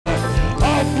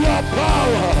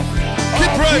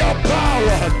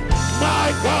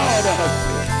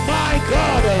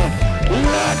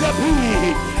there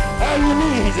be a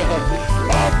release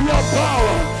of your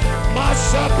power.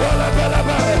 Masha bela bela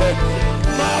bela,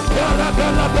 ma bela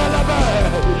bela bela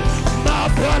bela, ma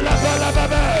bela bela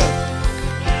bela.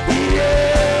 Yeah,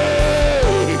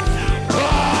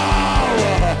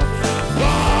 power,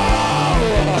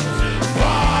 power,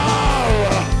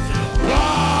 power,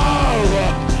 power.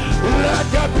 Let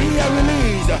there be a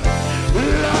release.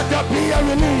 Let there be a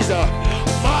release.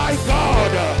 My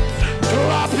God,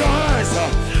 clap your hands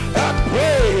and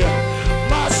pray.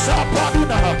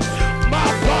 Masapadina,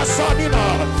 Mapasanina,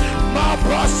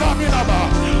 Mapasanina,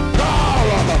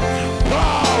 power,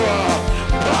 power,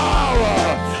 power,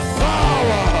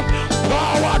 power,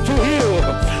 power to heal,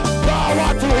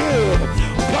 power to heal,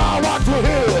 power to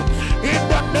heal. In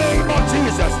the name of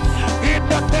Jesus, in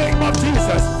the name of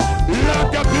Jesus, let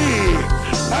there be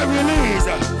a release.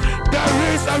 There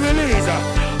is a release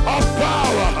of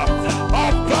power,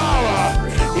 of power.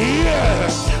 Yeah,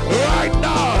 right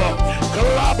now,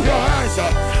 clap your hands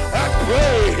and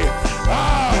pray.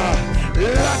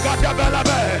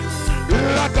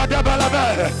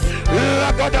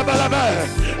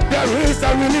 There is a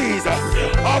release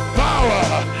of power.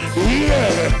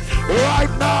 Yeah,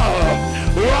 right now,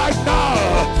 right now,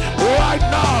 right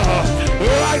now,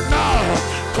 right now.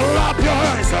 Clap your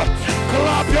hands,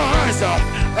 clap your hands,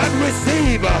 and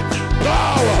receive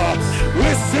power,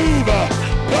 receive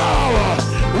power,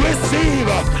 receive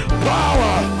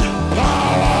power,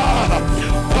 power,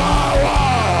 power,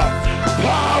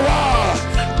 power.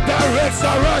 The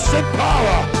resurrection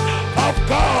power of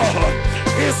God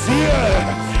is here.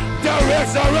 The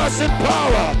resurrection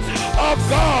power of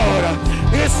God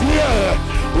is here.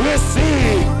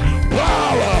 Receive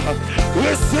power,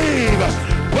 receive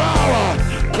power.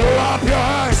 Clap your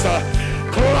hands,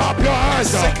 clap your hands.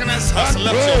 Sickness has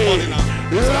left your body now.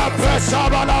 La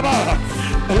Peshabalaba,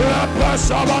 La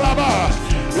Peshabalaba,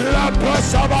 La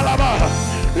Peshabalaba,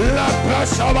 La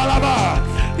Peshabalaba,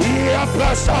 La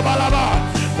Peshabalaba,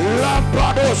 La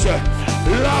Padosha,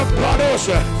 La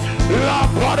Padosha, La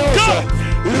Padosha.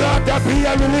 Let there be a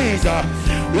release.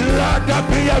 Let there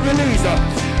be a release.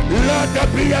 Let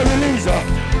there be a release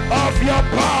of your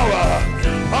power,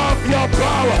 of your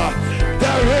power.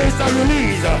 There is a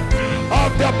release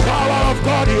of the power of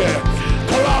God here.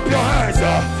 Clap your hands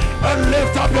and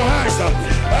lift up your hands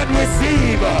and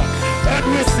receive and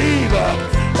receive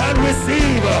and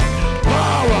receive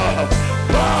power,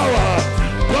 power,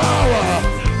 power,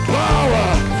 power,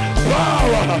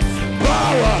 power,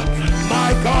 power.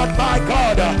 My God, my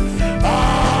God.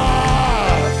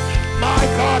 My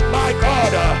God, my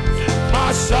God.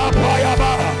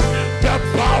 Mashapayaba. The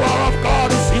power of God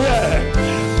is here.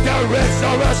 The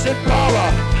resurrection power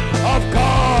of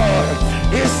God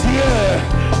is here.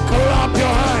 Clap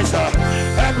your hands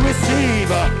and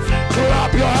receive.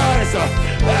 Clap your hands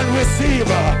and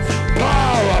receive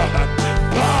power,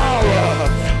 power,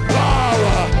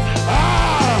 power.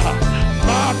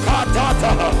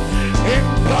 Makatata,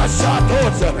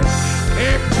 impashatos,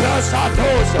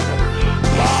 impashatos,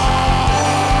 power,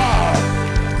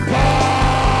 power,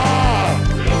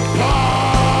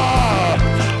 power,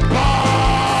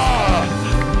 power.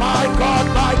 My God,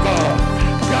 my God,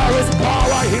 there is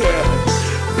power here.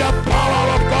 The power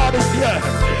of God is here.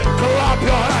 Clap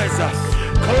your hands,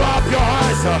 clap your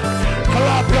hands,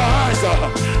 clap your hands,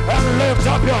 and lift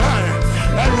up your hand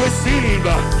and receive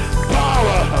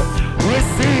power,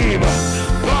 receive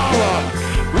power,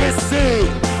 receive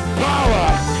power.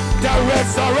 The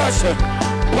resurrection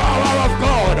power of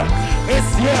God is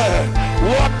here.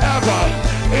 Whatever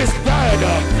is dead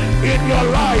in your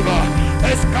life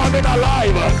is coming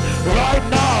alive right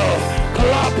now.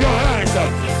 Clap your hands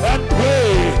and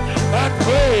pray and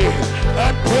pray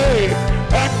and pray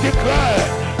and declare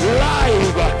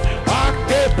live and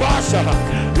the passion,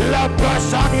 la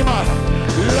passionima,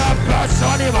 la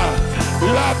passionima,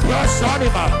 la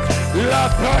passionima, la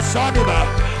passionima,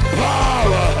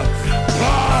 power,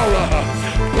 power,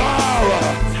 power,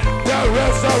 the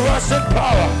resurrection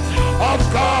power of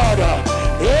God.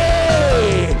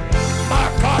 Hey,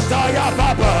 Makataya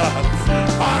Baba,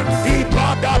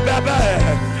 Antipada Bebe,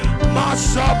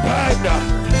 Mashapenda,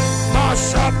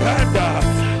 Mashapenda,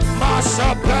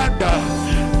 Mashapenda,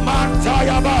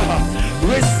 Mantayaba.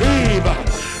 Receive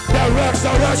the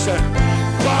resurrection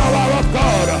power of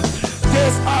God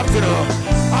this afternoon.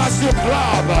 As you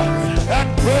clap and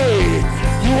pray,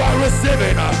 you are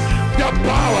receiving the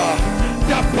power,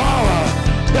 the power,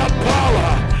 the power,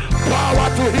 power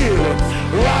to heal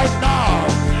right now,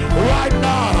 right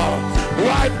now,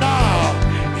 right now,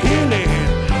 healing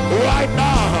right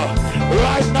now,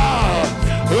 right now,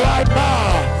 right now,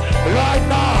 right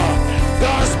now.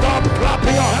 Don't stop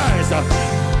clapping your hands.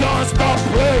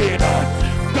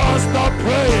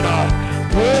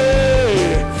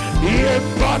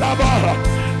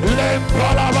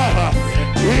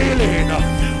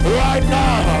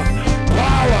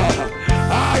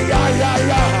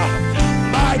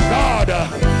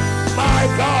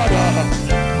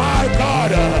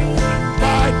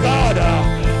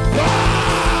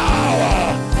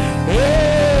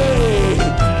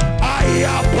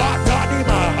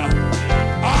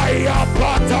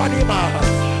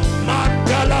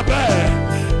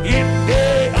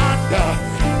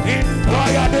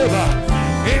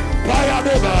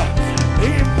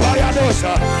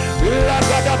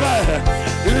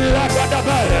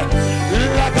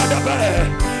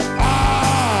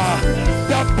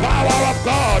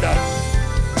 God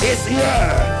is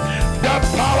here. The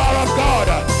power of God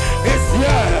is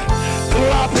here.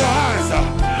 Clap your hands.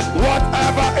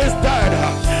 Whatever is dead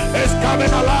is coming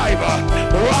alive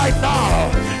right now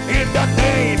in the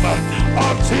name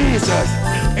of Jesus.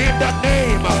 In the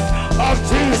name of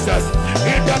Jesus.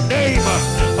 In the name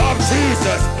of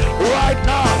Jesus. Right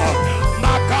now.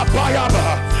 Makapayaba.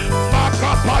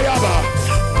 Makapayaba.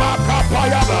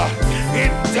 Makapayaba.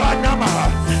 In Janama.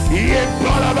 In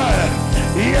Palaba.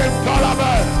 In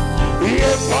Palaba.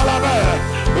 In Palaba.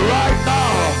 Right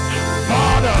now.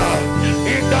 Father,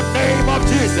 in the name of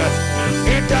Jesus,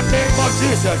 in the name of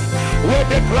Jesus, we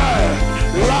declare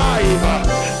live,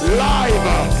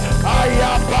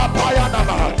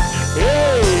 Ayapapayanama,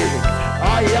 hey,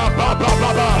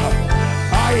 Ayapapapa,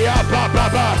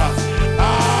 Ayapapapa,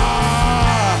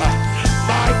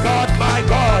 my God, my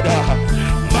God,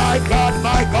 my God,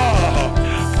 my God,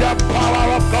 the power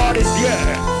of God is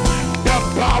here, the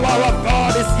power of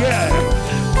God is here,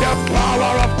 the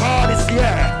power of God is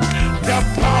here. The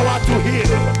power to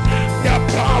heal, the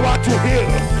power to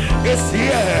heal is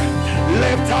here.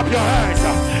 Lift up your hands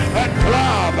and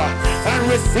clap and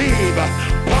receive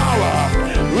power,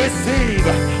 receive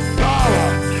power,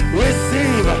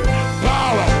 receive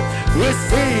power,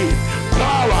 receive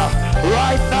power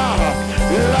right now.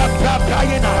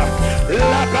 Lapapayina,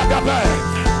 lapadabe,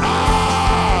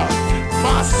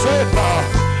 Maseba,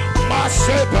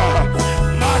 Maseba,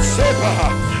 Maseba,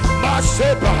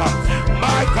 Maseba.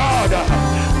 My God,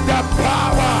 the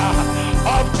power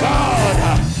of God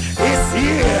is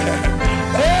here.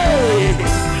 Hey,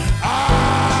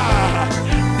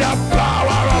 the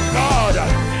power of God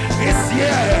is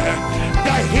here.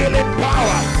 The healing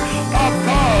power of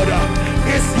God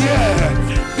is here.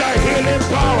 The healing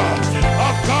power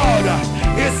of God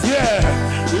is here.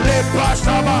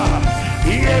 Lepashaba,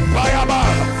 Yepayaba,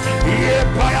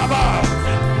 Yepayaba,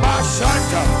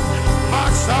 Mashanta,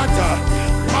 Mashanta.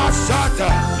 Masanta,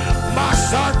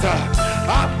 Masanta,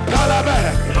 Akalabe,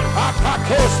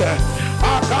 Akatose,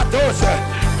 Akatose.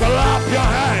 Clap your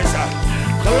hands,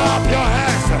 clap your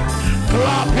hands,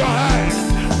 clap your hands,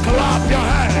 clap your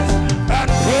hands, and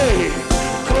pray.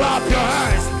 Clap your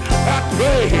hands and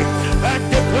pray and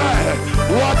declare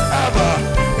whatever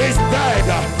is dead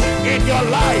in your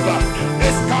life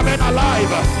is coming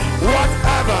alive.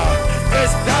 Whatever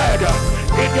is dead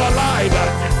in your life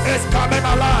is coming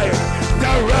alive.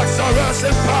 The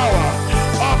resurrection power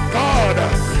of God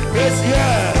is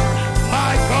here.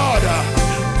 My God,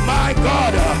 my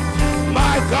God,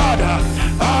 my God.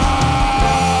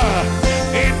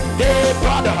 In the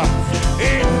Father,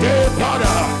 in the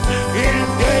Father, in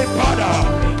the Father.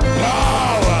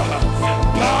 Power,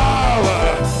 power,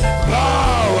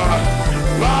 power,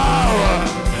 power,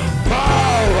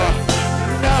 power.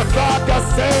 Never the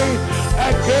same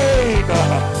again.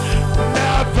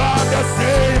 Never the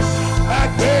same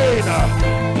again.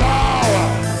 Power,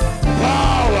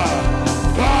 power,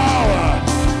 power,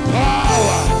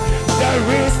 power. There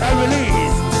is a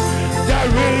release.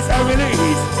 There is a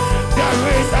release. There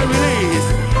is a release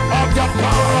of the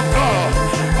power of God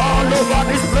all over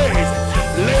this place.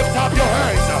 Lift up your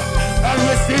hands and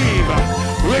receive.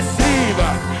 Receive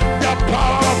the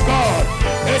power of God.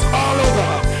 It's all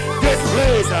over this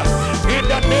place. In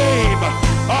the name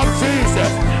of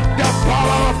Jesus, the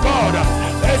power of God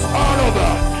is all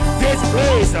over this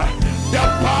place. The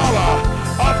power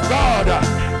of God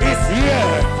is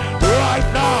here right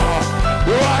now,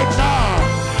 right now,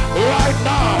 right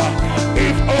now.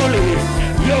 If only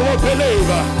you will believe,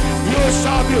 you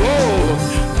shall be whole.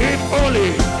 If only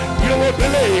you will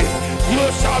believe, you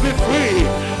shall be free.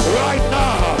 Right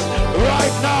now,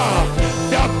 right now,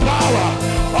 the power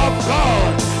of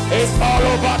God is all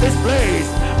over this place.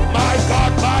 My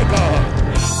God, my God,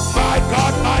 my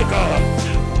God, my God,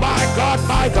 my God,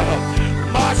 my God,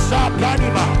 Masha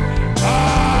Panima.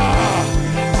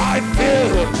 I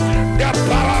feel the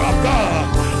power of God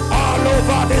all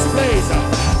over this place.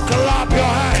 Clap your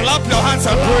hands. Clap your hands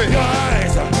and Clap pray. your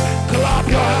hands. Clap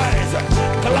your hands.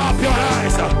 Clap your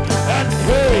hands. And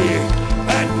pray.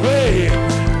 And pray.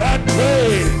 And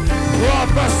pray.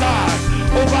 Prophesy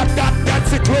over that dead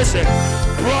situation.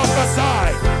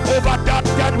 Prophesy over that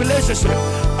dead relationship.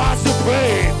 As you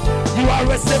pray, you are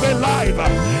receiving life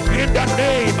in the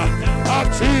name of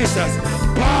Jesus.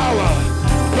 Power,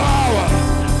 power,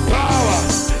 power,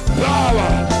 power,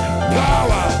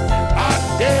 power.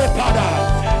 Adepada,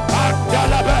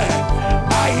 Adalabe,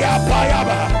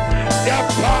 Ayapayaba. The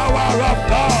power of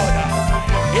God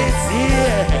is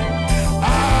here.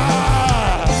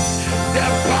 The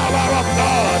power of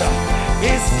God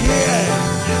is here.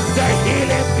 The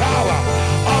healing power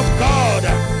of God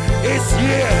is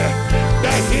here.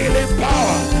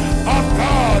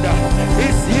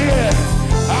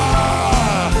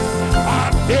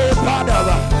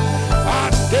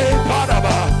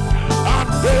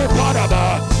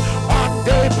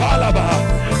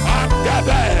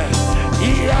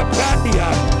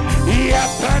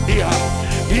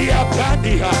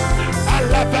 Pandia,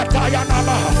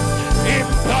 Alabatayanama,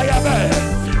 Impayable,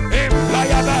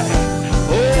 Impayable.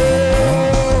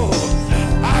 Oh,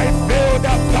 I feel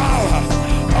the power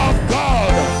of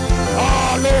God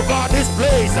all over this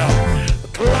place.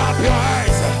 Clap your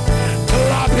hands,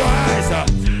 clap your hands,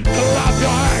 clap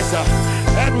your hands,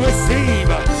 and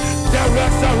receive the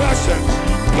resurrection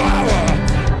power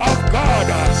of God.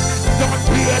 Don't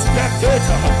be a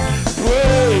spectator.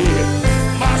 Pray.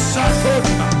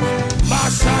 Mashatonima,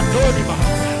 Mashatonima,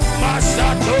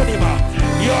 Mashatonima.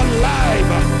 Your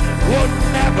life will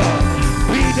never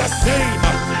be the same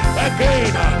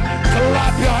again.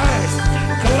 Clap your hands,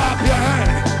 clap your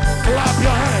hands, clap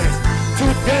your hands.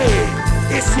 Today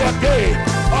is your day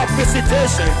of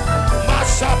visitation.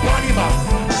 Mashapanima,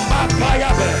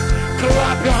 Mapayabe,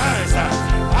 clap your hands.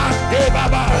 Ande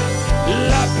Baba,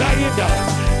 La Paida,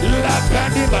 La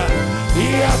Panima,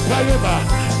 Ia Payuma,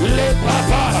 Le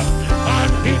Papa,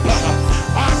 Andipa,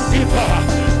 Andipa,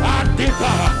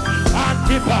 Andipa,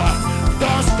 Andipa.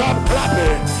 Don't stop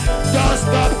clapping, don't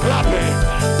stop clapping,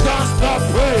 don't stop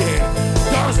praying,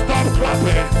 don't stop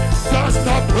clapping, don't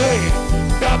stop praying.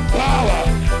 The power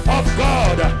of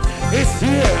God is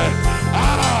here.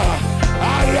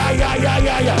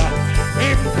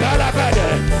 Impaladabe,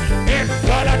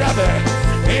 Impaladabe,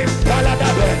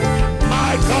 Impaladabe.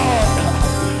 My God,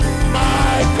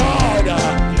 my God,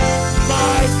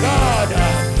 my God,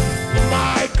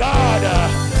 my God,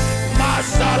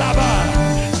 Masalaba,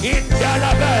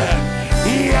 Indalaba,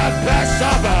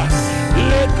 Iapasaba,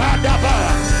 Lekadaba.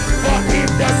 For in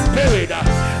the spirit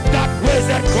that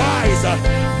raised Christ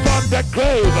from the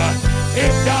grave,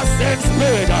 if that same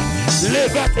spirit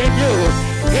liveth in you,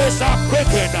 he shall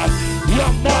quicken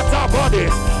your mortal body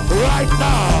right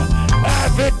now.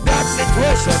 Every dead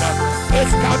situation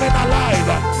is coming alive.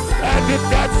 Every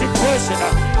dead situation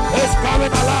is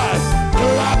coming alive.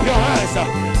 Clap your hands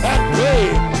and pray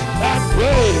and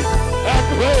pray and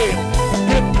pray.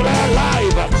 Declare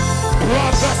life,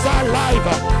 prophesy life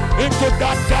into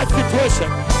that dead situation.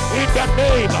 In the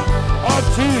name of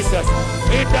Jesus,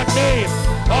 in the name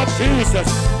of Jesus,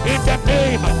 in the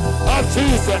name of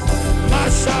Jesus.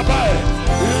 Mashaba,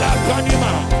 La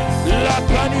Panima, La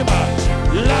Panima,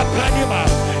 La Panima,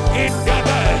 in the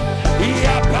bed,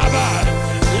 Yapaba,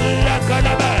 La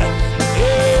Canaba,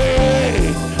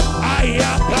 I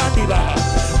am Pandiba,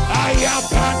 I am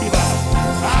Pandiba,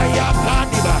 I am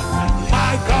Pandiba.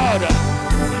 My God,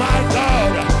 my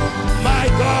God, my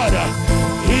God,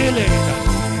 healing,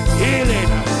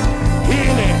 healing,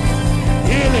 healing,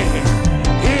 healing,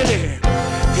 healing,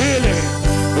 healing,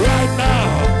 right now,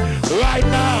 right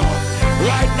now,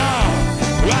 right now,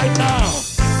 right now,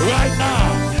 right now.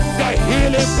 The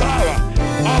healing power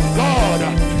of God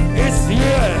is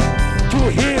here to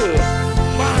heal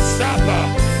Masaba.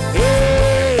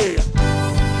 Hey,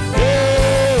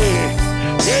 hey,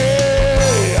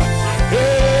 hey,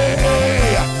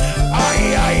 hey, ay,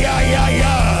 ay, ay, ay,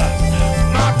 ay.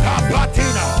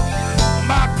 Makapatina,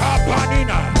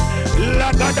 Makapanina,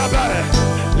 Lagadabe,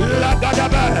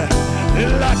 Lagadabe,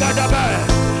 Lagadabe,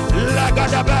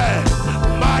 Lagadabe.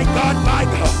 My God, my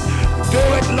God, do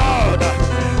it, Lord,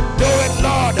 do it,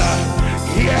 Lord.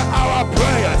 Hear our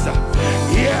prayers,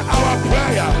 hear our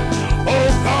prayer. Oh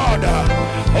God,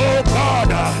 oh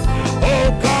God, oh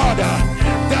God.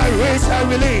 There is a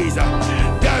release,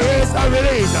 there is a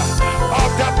release of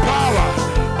the power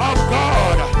of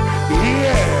God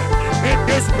here in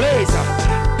this place.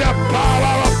 The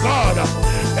power of God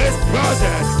is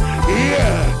present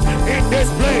here in this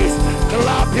place.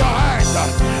 Clap your hands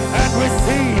and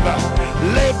receive.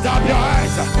 Lift up your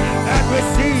hands and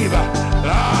receive.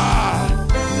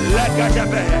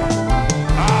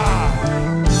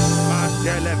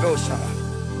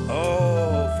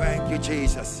 Oh, thank you,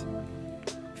 Jesus.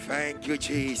 Thank you,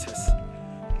 Jesus.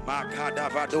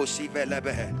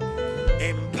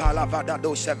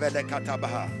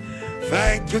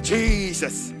 Thank you,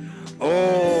 Jesus.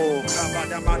 Oh,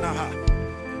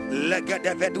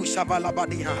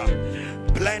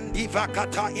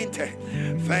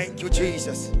 thank you,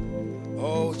 Jesus.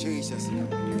 Oh, Jesus.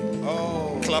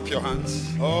 Oh, clap your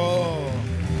hands. oh,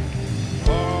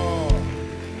 oh,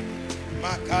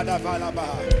 Makada Valaba,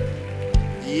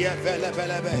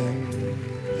 Yevelebelebe,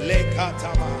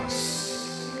 Lekatamas.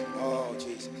 Oh,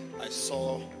 Jesus. I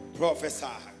saw Prophesy.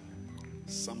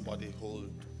 somebody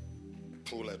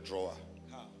pull a drawer.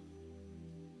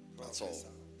 That's all.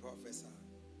 Prophesy.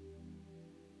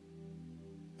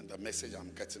 And the message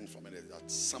I'm getting from it is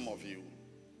that some of you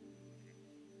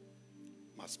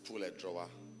must pull a drawer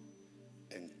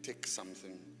and take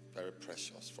something very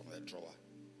precious from the drawer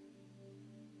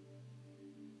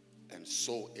and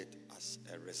sow it as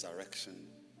a resurrection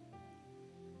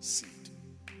seed.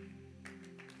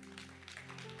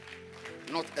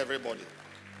 Not everybody.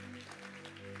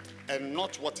 And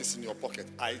not what is in your pocket.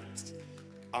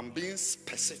 I'm being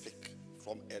specific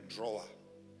from a drawer.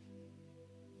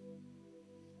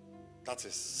 That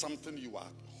is something you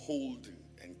are holding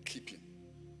and keeping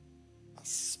as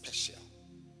special.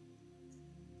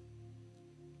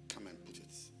 Come and put it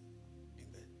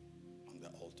on the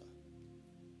altar.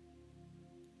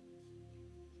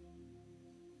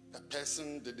 The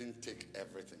person didn't take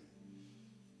everything.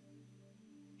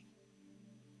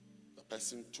 The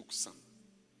person took some.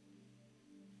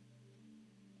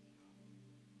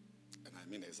 And I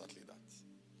mean exactly that.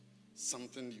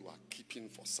 Something you are keeping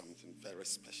for something very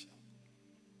special.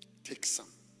 Take some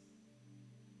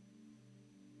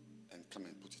and come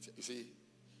and put it here. You see,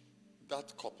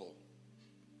 that couple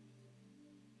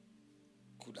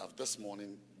could have this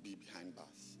morning be behind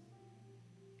bars.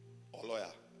 Or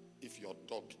lawyer, if your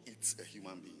dog eats a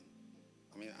human being,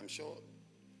 I mean, I'm sure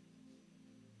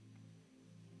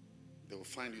they will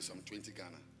find you some 20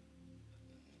 Ghana.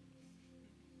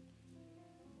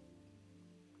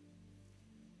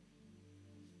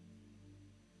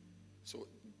 So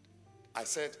I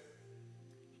said,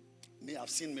 me, I've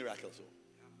seen miracles.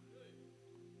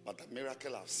 But the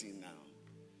miracle I've seen now,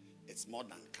 it's more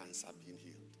than cancer being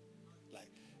healed. Like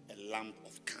a lump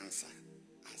of cancer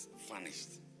has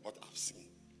vanished. What I've seen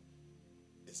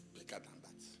is bigger than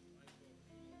that.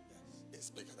 Yes, it's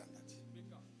bigger than that.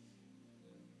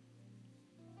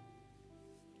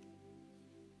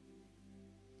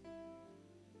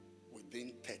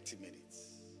 Within 30 minutes,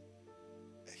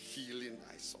 a healing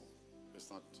I saw.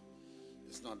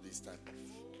 It's not this type of. Thank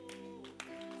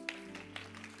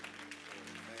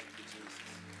you, Jesus.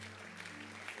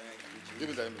 Thank you, Jesus. Give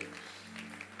me the envelope.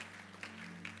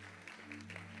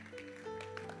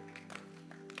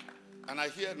 And I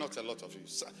hear not a lot of you.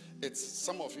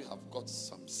 Some of you have got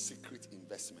some secret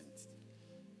investment.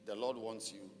 The Lord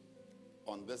wants you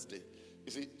on this day.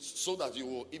 You see, so that you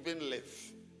will even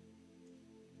live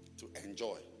to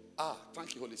enjoy.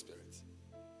 Thank you, Holy Spirit.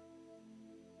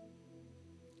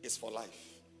 It's for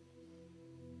life.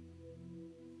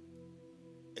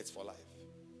 It's for life.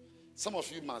 Some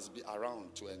of you must be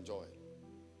around to enjoy.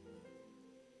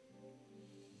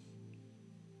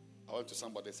 I went to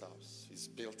somebody's house. He's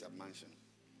built a mansion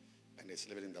and he's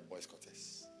living in the boys'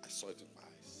 quarters. I saw it with my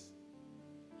eyes.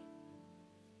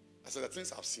 I said, the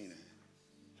things I've seen,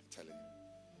 I'm telling you.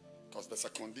 Because there's a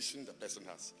condition the person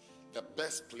has. The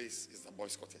best place is the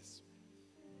boys' quarters.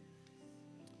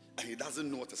 And he doesn't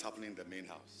know what is happening in the main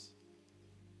house.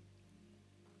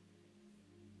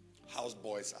 House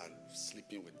boys are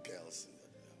sleeping with girls.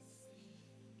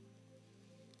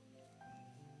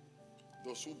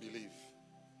 Those who believe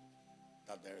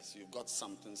that you've got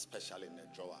something special in the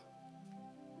drawer,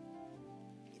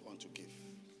 you want to give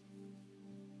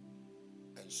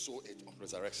and sow it on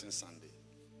Resurrection Sunday.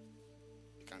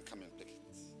 You can come and pick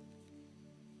it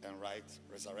and write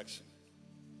resurrection.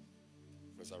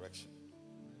 Resurrection.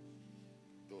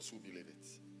 Those who believe it.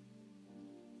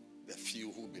 The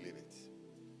few who believe it.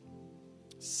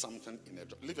 Something in a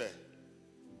drawer. Leave her.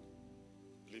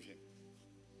 Leave him.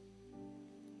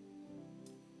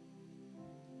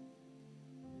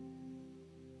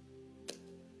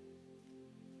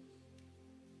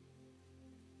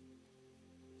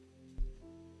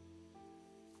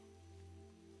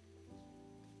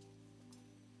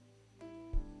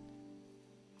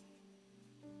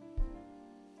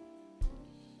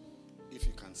 If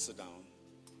you can sit down.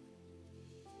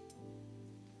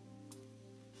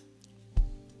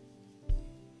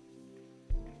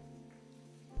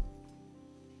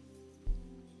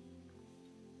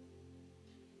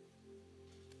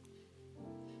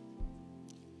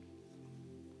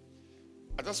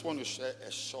 I just want to share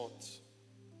a short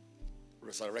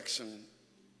Resurrection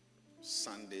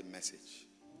Sunday message.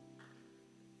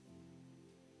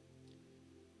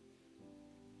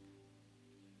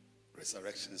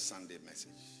 Resurrection Sunday message.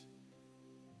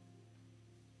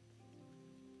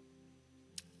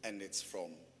 And it's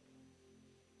from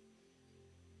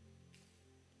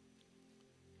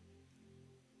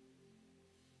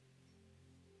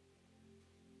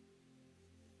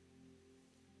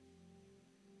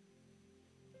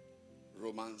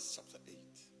Romans chapter 8.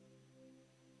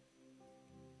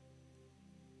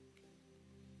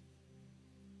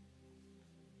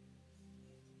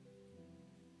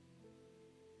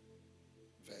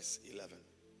 Verse 11.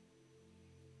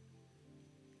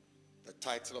 The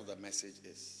title of the message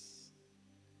is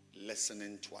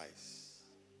Listening Twice.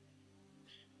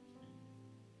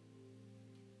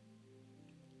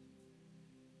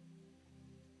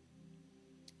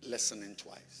 listening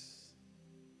twice.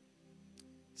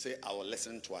 Say, I will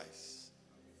listen twice.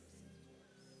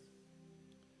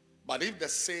 But if the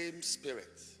same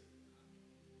spirit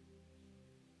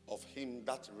of him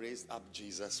that raised up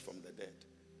Jesus from the dead.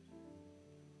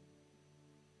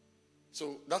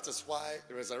 So that is why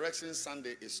Resurrection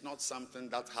Sunday is not something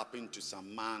that happened to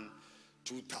some man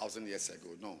 2,000 years ago.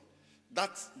 No.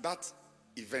 That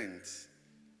event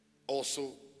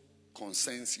also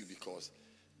concerns you because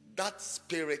that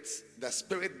spirit, the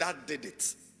spirit that did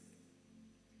it,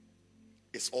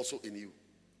 is also in you.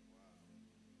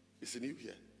 It's in you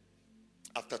here.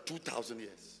 After 2,000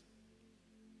 years.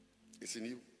 It's in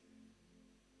you.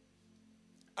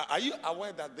 Are you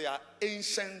aware that they are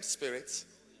ancient spirits?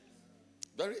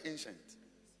 Very ancient.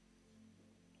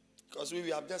 Because we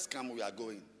have just come, we are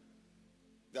going.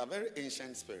 They are very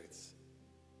ancient spirits.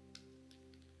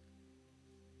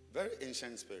 Very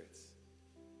ancient spirits.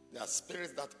 They are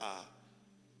spirits that are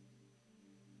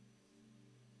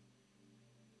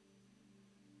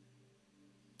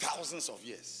thousands of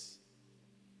years.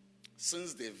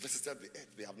 Since they visited the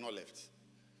earth, they have not left.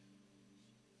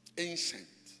 Ancient.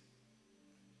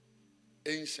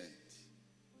 Ancient.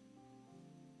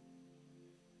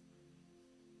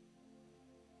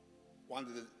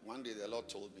 One day the Lord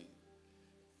told me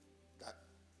that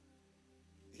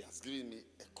he has given me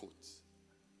a coat.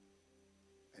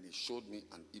 And he showed me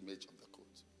an image of the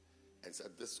coat. And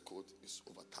said, this coat is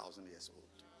over 1,000 years old.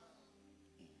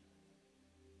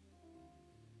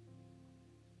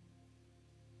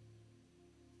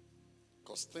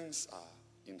 Because things are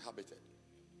inhabited.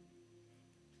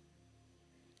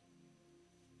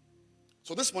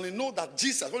 So this morning, know that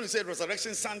Jesus, when you say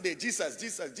Resurrection Sunday,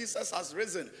 Jesus has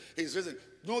risen. He's risen.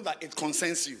 Know that it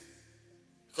concerns you.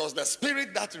 Because the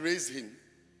spirit that raised him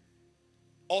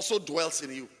also dwells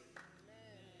in you.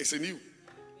 It's in you.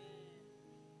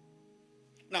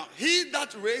 Now, he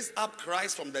that raised up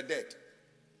Christ from the dead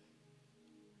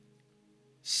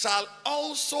shall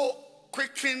also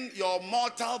quicken your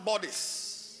mortal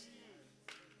bodies.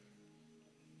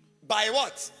 By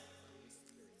what?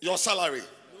 Your salary.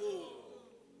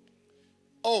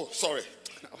 Oh, sorry.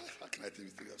 How can I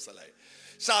think of salary?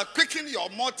 Shall quicken your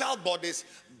mortal bodies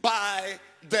by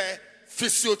the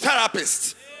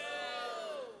physiotherapist.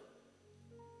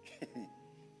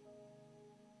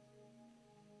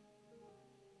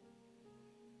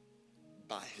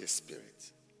 By his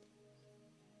spirit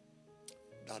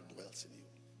that dwells in you.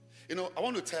 You know, I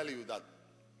want to tell you that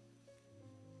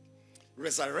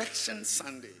Resurrection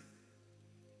Sunday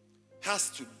has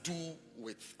to do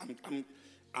with,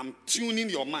 I'm tuning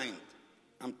your mind.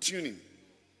 I'm tuning.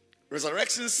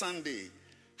 Resurrection Sunday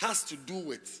has to do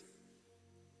with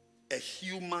a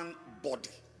human body.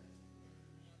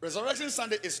 Resurrection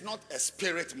Sunday is not a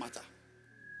spirit matter.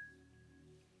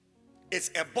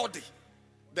 It's a body.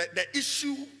 The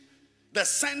issue, the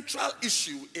central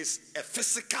issue is a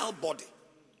physical body.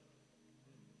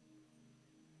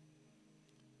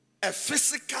 A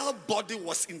physical body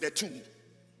was in the tomb.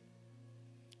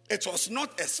 It was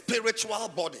not a spiritual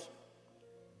body.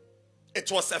 It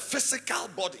was a physical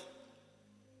body.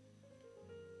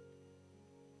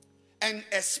 And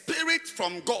a spirit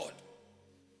from God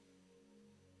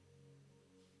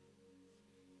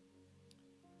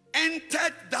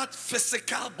entered that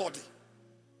physical body.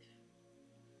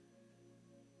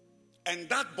 And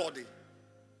that body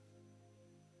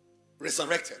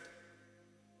resurrected.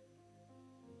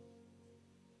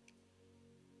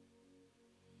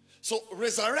 So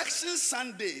Resurrection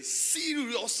Sunday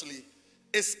seriously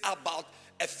is about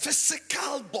a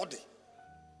physical body.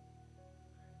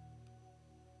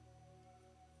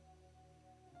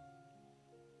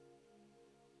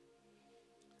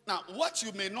 Now, what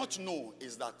you may not know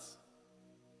is that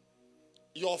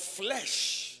your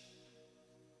flesh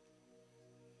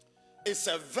is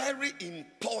a very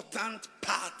important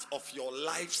part of your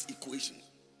life's equation.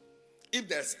 If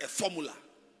there's a formula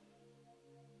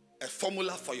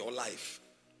for your life,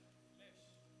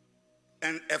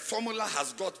 and a formula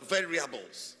has got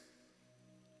variables,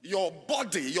 your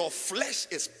body, your flesh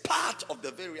is part of the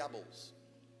variables.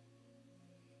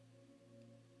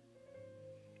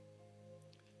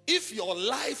 If your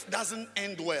life doesn't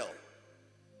end well,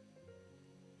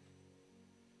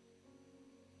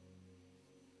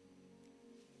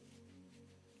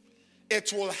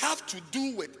 it will have to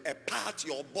do with a part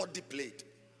your body played.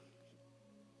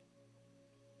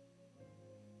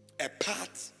 A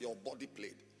part your body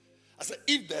played. I said,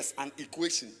 if there's an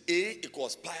equation, A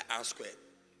equals pi r squared.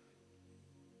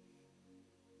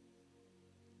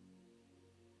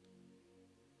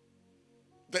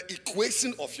 The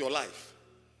equation of your life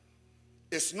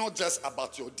is not just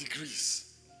about your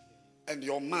degrees and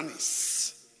your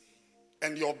monies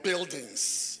and your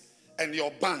buildings and your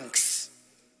banks.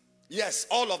 Yes,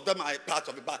 all of them are a part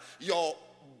of it, but your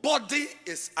body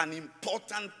is an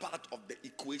important part of the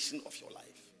equation of your life.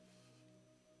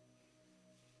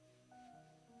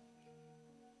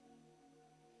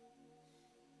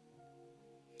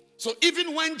 So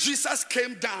even when Jesus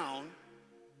came down,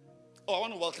 I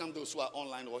want to welcome those who are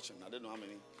online watching. I don't know how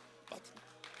many, but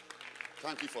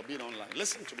thank you for being online.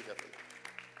 Listen to me carefully.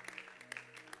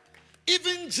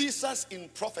 Even Jesus in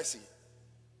prophecy,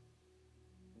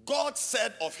 God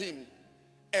said of him,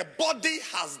 a body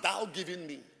hast thou given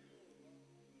me.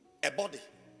 A body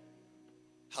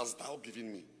hast thou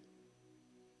given me.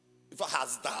 If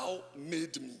hast thou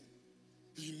made me.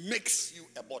 He makes you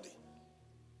a body.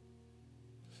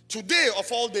 Today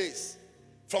of all days,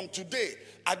 from today,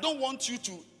 I don't want you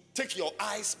to take your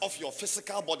eyes off your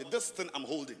physical body. This thing I'm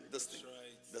holding, this thing. That's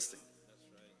right. This thing. That's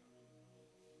right.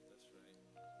 That's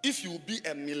right. If you be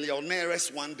a millionaire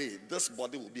one day, this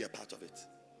body will be a part of it.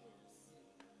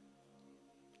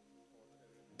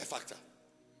 A factor.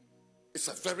 It's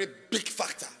a very big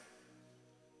factor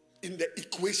in the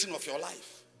equation of your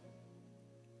life.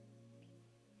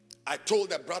 I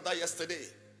told a brother yesterday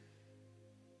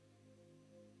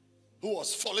who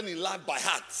was falling in love by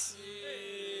heart.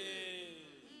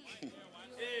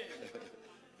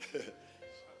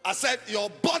 I said, your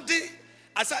body,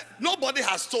 I said, nobody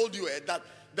has told you that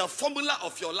the formula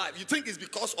of your life, you think it's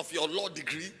because of your law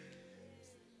degree?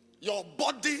 Your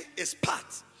body is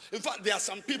part. In fact, there are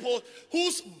some people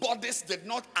whose bodies did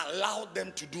not allow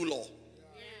them to do law.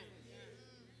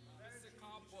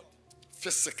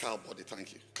 Physical body,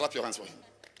 thank you. Clap your hands for him.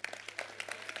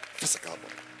 Physical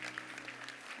body.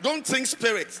 Don't think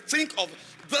spirit. Think of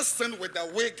this thing with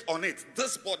the wig on it.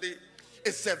 This body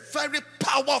is a very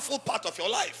powerful part of your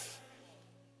life.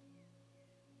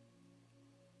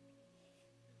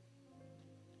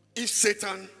 If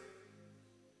Satan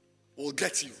will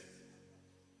get you,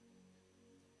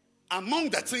 among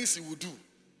the things he will do,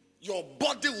 your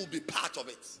body will be part of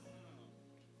it.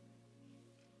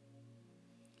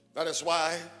 That is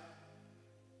why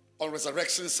on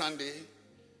Resurrection Sunday,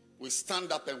 we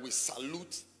stand up and we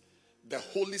salute the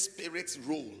Holy Spirit's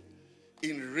role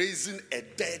in raising a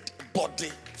dead body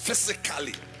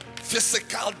physically.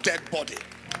 Physical dead body.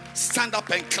 Stand up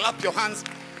and clap your hands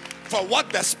for what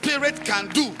the Spirit can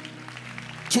do.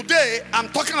 Today, I'm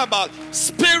talking about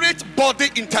spirit-body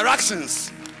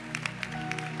interactions.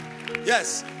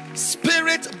 Yes,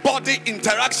 spirit-body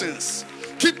interactions.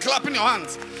 Keep clapping your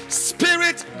hands.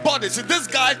 Spirit-body. See, this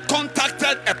guy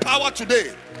contacted a power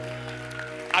today.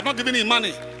 I've not given him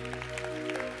money.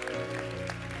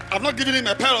 I've not given him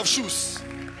a pair of shoes.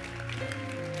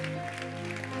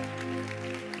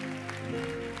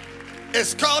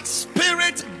 It's called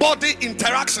spirit-body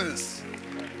interactions.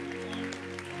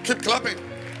 Keep clapping.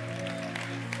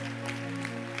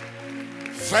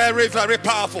 Very, very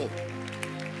powerful.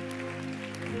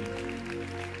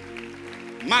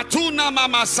 Matuna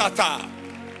mama sata.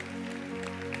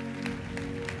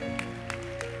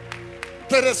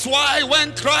 That is why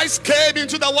when Christ came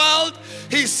into the world,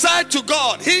 he said to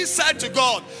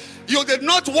God, you did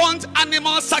not want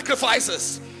animal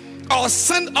sacrifices or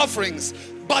sin offerings,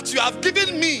 but you have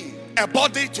given me a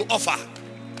body to offer.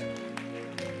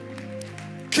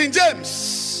 King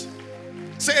James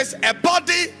says, a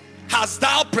body hast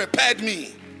thou prepared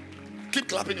me. Keep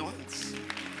clapping your hands.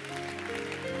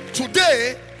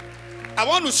 Today, I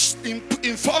want to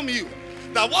inform you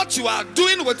that what you are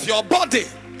doing with your body,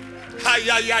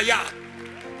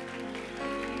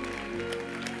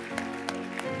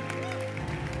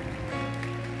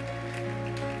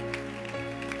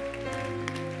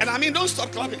 and I mean, don't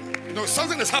stop clapping. You know,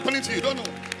 something is happening to you. Don't know.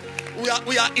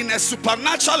 We are in a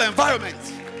supernatural environment.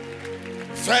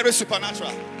 Very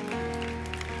supernatural.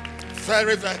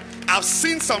 Very, very. I've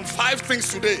seen some 5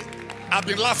 things today. I've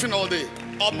been laughing all day,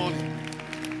 all morning.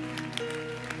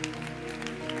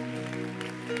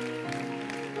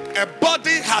 A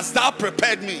body has thou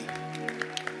prepared me.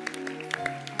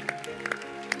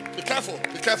 Be careful,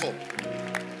 be careful.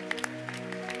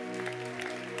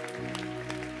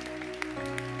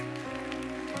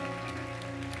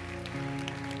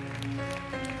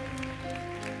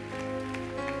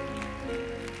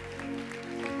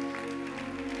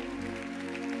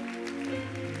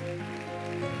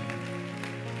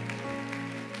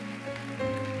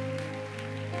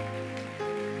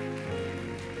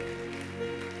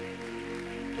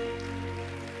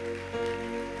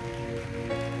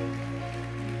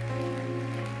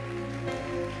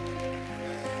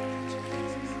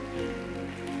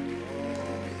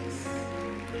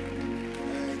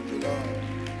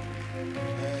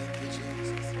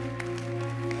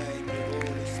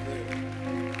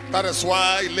 That is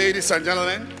why, ladies and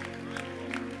gentlemen,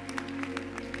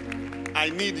 I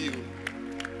need you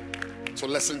to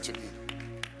listen to me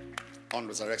on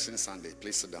Resurrection Sunday.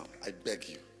 Please sit down. I beg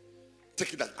you.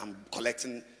 Take it that I'm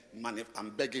collecting money. I'm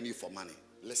begging you for money.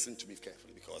 Listen to me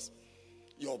carefully, because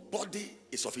your body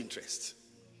is of interest.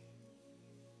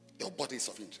 Your body is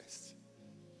of interest.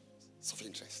 It's of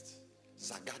interest.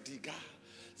 Zagadiga,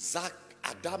 Zag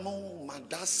Adamo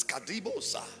Mandas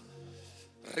Kadibosa,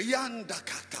 Rianda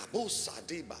Katabosa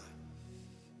Deba.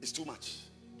 It's too much.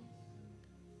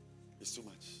 It's too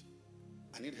much.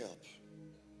 I need help.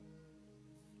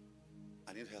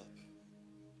 I need help.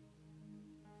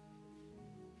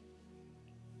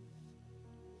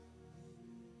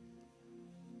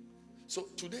 So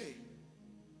today,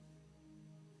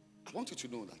 I want you to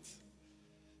know that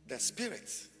the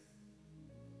spirit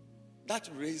that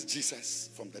raised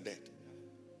Jesus from the dead,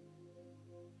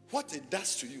 what it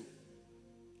does to you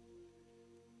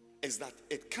is that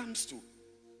it comes to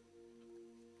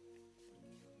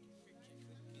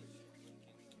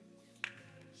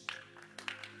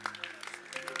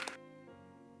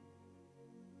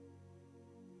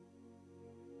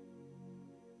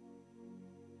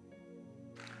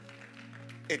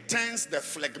it turns the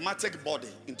phlegmatic body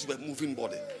into a moving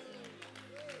body.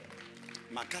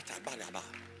 Makata baraba.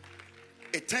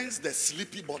 It turns the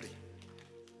sleepy body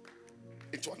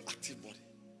into an active body.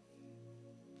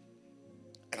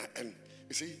 And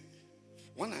you see,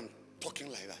 when I'm talking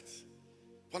like that,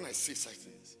 when I say such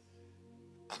things,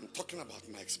 I'm talking about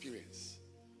my experience.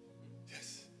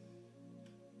 Yes.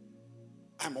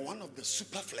 I'm one of the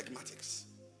super phlegmatics.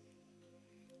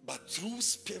 But through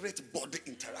spirit-body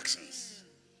interactions.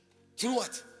 Through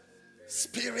what?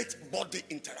 Spirit-body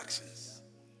interactions.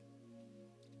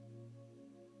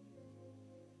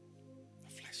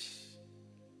 The flesh.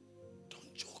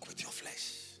 Don't joke with your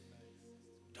flesh.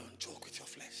 Don't joke with your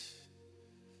flesh.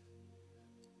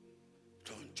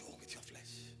 Don't joke with your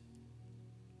flesh.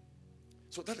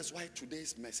 So that is why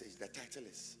today's message, the title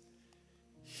is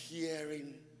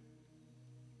Hearing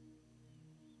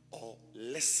or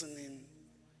Listening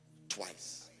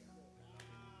Twice.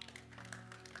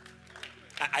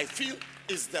 I feel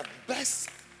is the best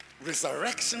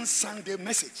Resurrection Sunday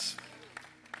message.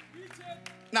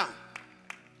 Now,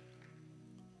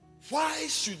 why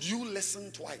should you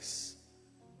listen twice?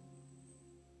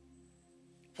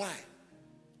 Why?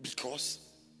 Because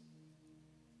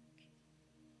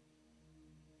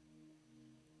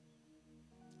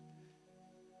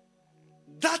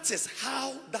that is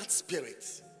how that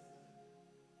spirit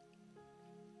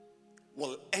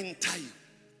will enter you.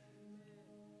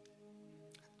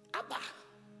 Abba.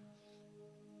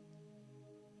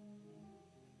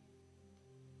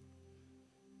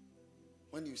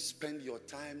 When you spend your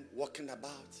time walking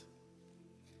about,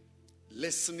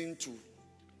 listening to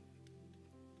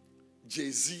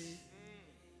Jay-Z,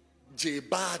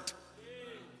 J-Bad,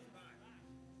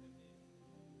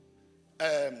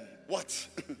 what?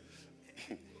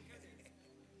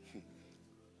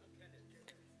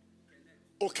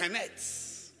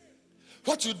 Okanets.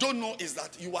 What you don't know is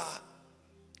that you are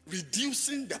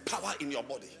reducing the power in your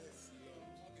body.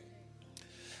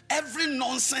 Every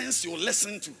nonsense you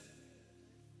listen to.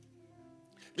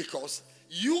 Because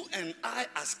you and I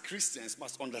as Christians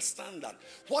must understand that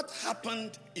what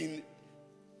happened in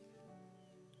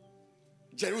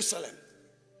Jerusalem,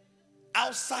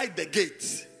 outside the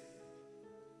gates,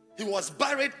 he was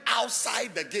buried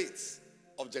outside the gates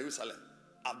of Jerusalem.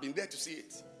 I've been there to see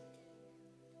it.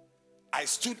 I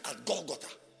stood at Golgotha,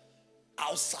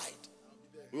 outside.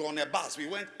 We were on a bus. We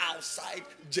went outside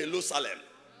Jerusalem.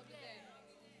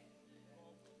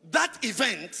 That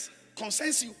event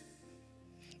concerns you.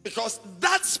 Because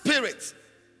that spirit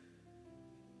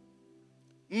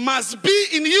must be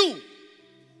in you.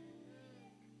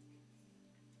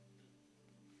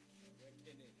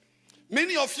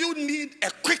 Many of you need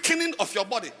a quickening of your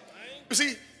body. You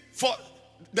see, for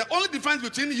the only difference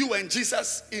between you and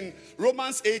Jesus in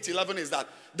Romans 8:11 is that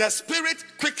the spirit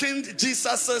quickened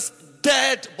Jesus's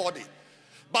dead body.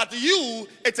 But you,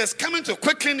 it is coming to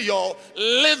quicken your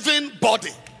living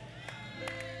body.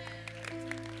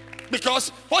 Because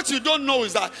what you don't know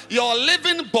is that your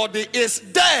living body is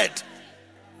dead.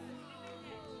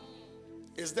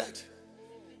 It's dead.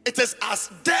 It is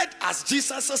as dead as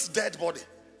Jesus's dead body.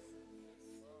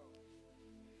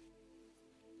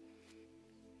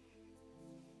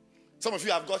 Some of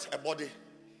you have got a body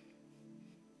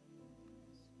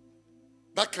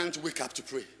that can't wake up to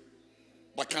pray,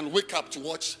 but can wake up to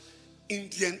watch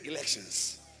Indian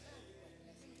elections.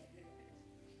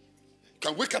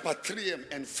 Can wake up at 3 a.m.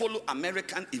 and follow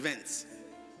American events.